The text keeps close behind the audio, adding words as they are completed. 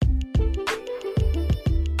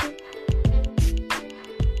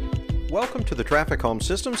welcome to the Traffic Calm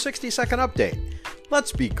System 60-second update.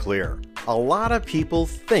 Let's be clear, a lot of people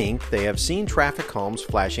think they have seen traffic calms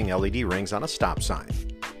flashing LED rings on a stop sign.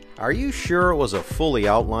 Are you sure it was a fully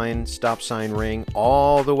outlined stop sign ring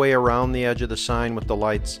all the way around the edge of the sign with the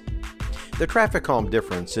lights? The traffic calm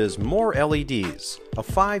difference is more LEDs, a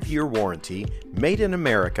 5-year warranty, made in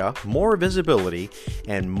America, more visibility,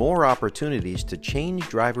 and more opportunities to change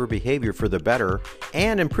driver behavior for the better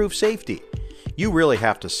and improve safety. You really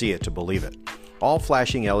have to see it to believe it. All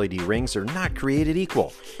flashing LED rings are not created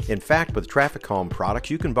equal. In fact, with traffic calm products,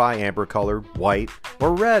 you can buy amber-colored, white,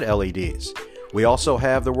 or red LEDs. We also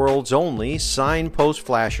have the world's only signpost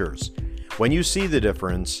flashers. When you see the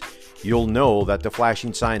difference, you'll know that the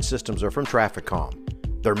flashing sign systems are from Traffic Calm.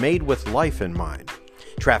 They're made with life in mind.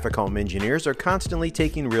 Traffic Calm engineers are constantly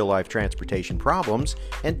taking real-life transportation problems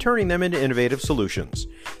and turning them into innovative solutions.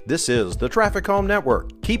 This is the Traffic Calm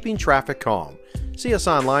Network, keeping traffic calm. See us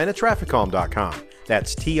online at trafficcalm.com.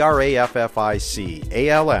 That's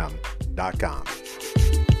TRAFFICALM.com.